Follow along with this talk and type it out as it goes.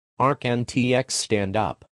ArcNTX stand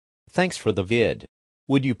up. Thanks for the vid.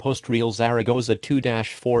 Would you post Real Zaragoza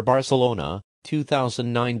 2-4 Barcelona,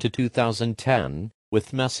 2009 to 2010,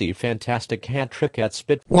 with Messi fantastic hat-trick at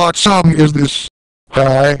Spit? What song is this?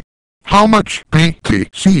 Hi. How much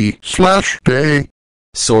BTC/day?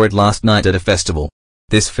 Saw it last night at a festival.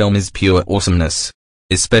 This film is pure awesomeness.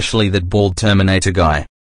 Especially that bald Terminator guy.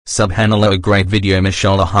 Subhanallah, a great video,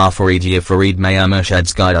 mashallah Farid Farid Maya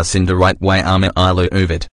Murshad's guide us in the right way, Amir Ilu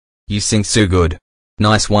Uvid. You sing so good.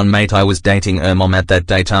 Nice one, mate. I was dating mom at that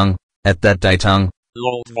day tongue.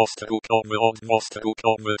 Lord måste du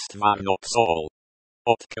komma stvarnog sol.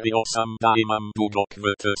 Otkrio sam da imam dugog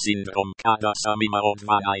MT syndrom kada sam imao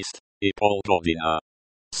 12,5 godina.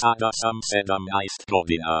 Sada sam 17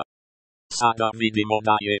 godina. Sada vidimo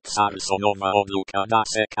da je Carsonova odluka da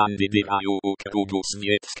se kandidiraju u krugu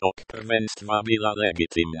svjetskog prvenstva bila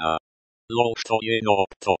legitimna. Lol, što je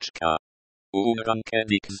točka.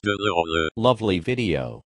 Lovely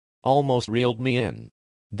video. Almost reeled me in.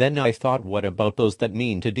 Then I thought, what about those that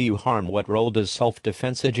mean to do you harm? What role does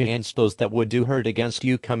self-defense against those that would do hurt against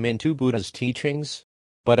you come into Buddha's teachings?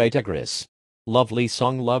 But I digress. Lovely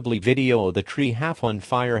song, lovely video. The tree half on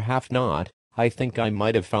fire, half not. I think I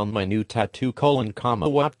might have found my new tattoo :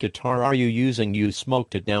 what guitar are you using? You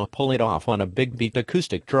smoked it, now pull it off on a big beat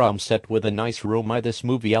acoustic drum set with a nice room. This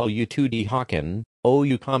movie LU2D Hawken. Oh,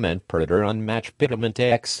 you comment perder unmatched Pigment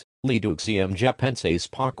X, Liduxium Japenses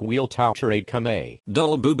Pak Wheel Taucherate Kame.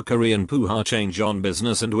 Dol Boob Korean Puha change on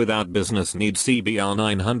business and without business need CBR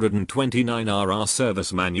 929 RR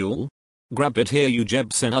service manual. Grab it here, you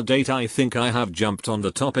Jebsen update. I think I have jumped on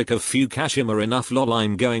the topic of Fukushima enough, lol.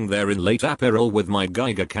 I'm going there in late April with my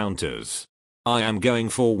Geiger counters. I am going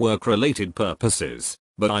for work related purposes,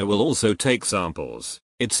 but I will also take samples,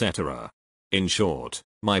 etc. In short,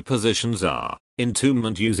 my positions are: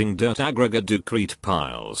 entombment using dirt aggregate concrete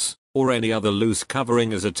piles, or any other loose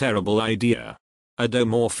covering is a terrible idea. A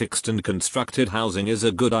dome or fixed and constructed housing is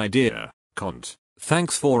a good idea. Cont.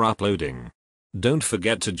 Thanks for uploading. Don't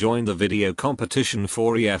forget to join the video competition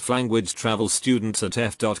for EF language travel students at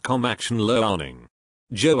f.com action learning.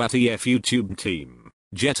 Joe at EF YouTube team,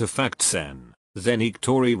 Jetta Factsen, Zenik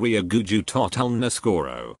Tori Ria Guju Total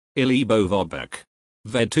Nascoro, Ilibo Vobek.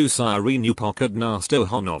 Vedu Sirenu Pocket Nasto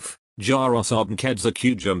Honov, Jaros Obnkedza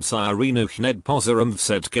Kujum Sirenu Hned Pozarum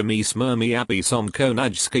Vset Gamis Mermi Abi Som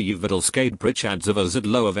Konajska Uvidalskade Prichadzava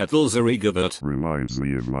Zidloa Vetlzarigavert. Reminds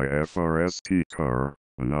me of my FRST car,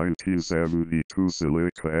 a 1972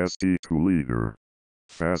 Celica ST2 liter.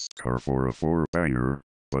 Fast car for a 4-banger,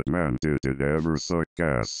 but man did it ever suck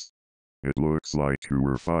gas. It looks like you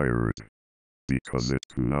were fired. Because it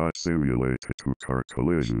could not simulate a two-car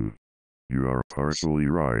collision. You are partially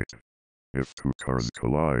right. If two cars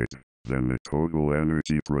collide, then the total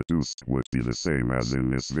energy produced would be the same as in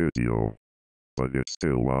this video. But it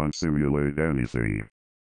still won't simulate anything.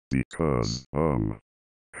 Because,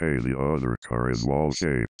 hey, the other car is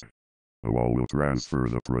wall-shaped. The wall will transfer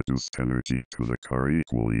the produced energy to the car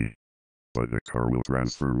equally. But the car will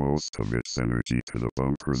transfer most of its energy to the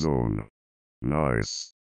bumper zone.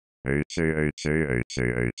 Nice. And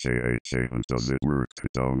does it work to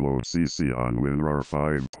download CC on WinRAR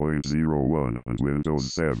 5.01 and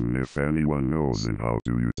Windows 7? If anyone knows, and how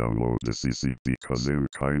do you download the CC? Because I'm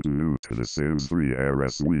kinda new to the Sims 3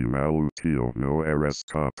 RS we malutio no RS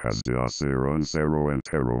capaz de hacer un cero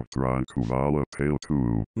entero tranquila pale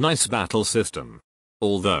 2. Nice battle system.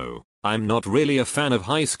 Although, I'm not really a fan of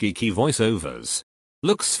high skeeky voiceovers.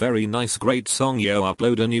 Looks very nice, great song. Yo,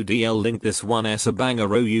 upload a new DL link. This one s a banger.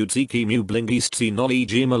 Tsiki mu blingistsi noli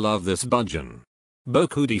jima, love this budgeon.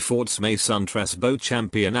 Boku de forts me suntres bo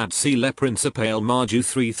championat si le principale maju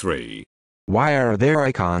 3-3. Why are there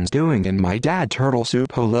icons doing in my dad turtle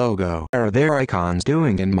soup logo? Are there icons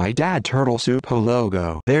doing in my dad turtle soup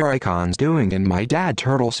logo? There icons doing in my dad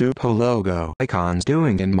turtle soup logo. Icons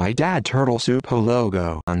doing in my dad turtle soup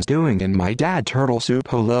logo. Icons doing in my dad turtle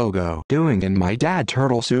soup logo. Doing in my dad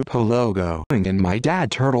turtle soup logo. Doing in my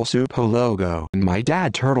dad turtle soup logo. In my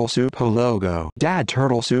dad turtle soup logo. Dad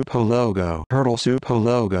turtle soup logo. Turtle soup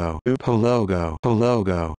logo. Soup logo.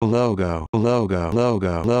 Logo. Logo. Logo.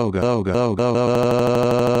 Logo. Logo. They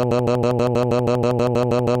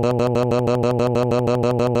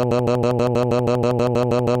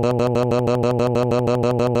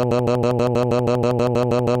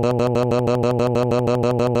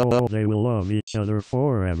will love each other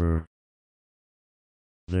forever.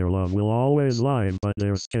 Their love will always lie, but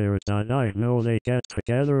they're scared that I know they get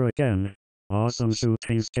together again. Awesome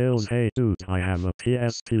shooting skills. Hey dude, I have a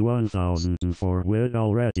PSP 1004 with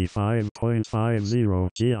already 5.50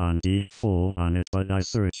 G on D full on it, but I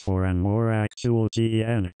search for an more actual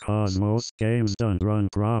GEN cause most games don't run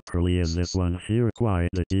properly. Is this one here quite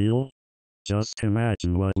the deal? Just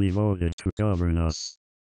imagine what we voted to govern us.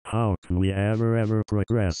 How can we ever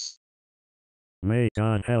progress? May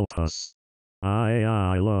God help us.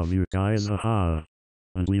 I love you guys, haha.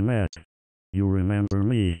 And we met. You remember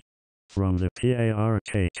me? From the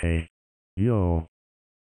PARKK. Yo.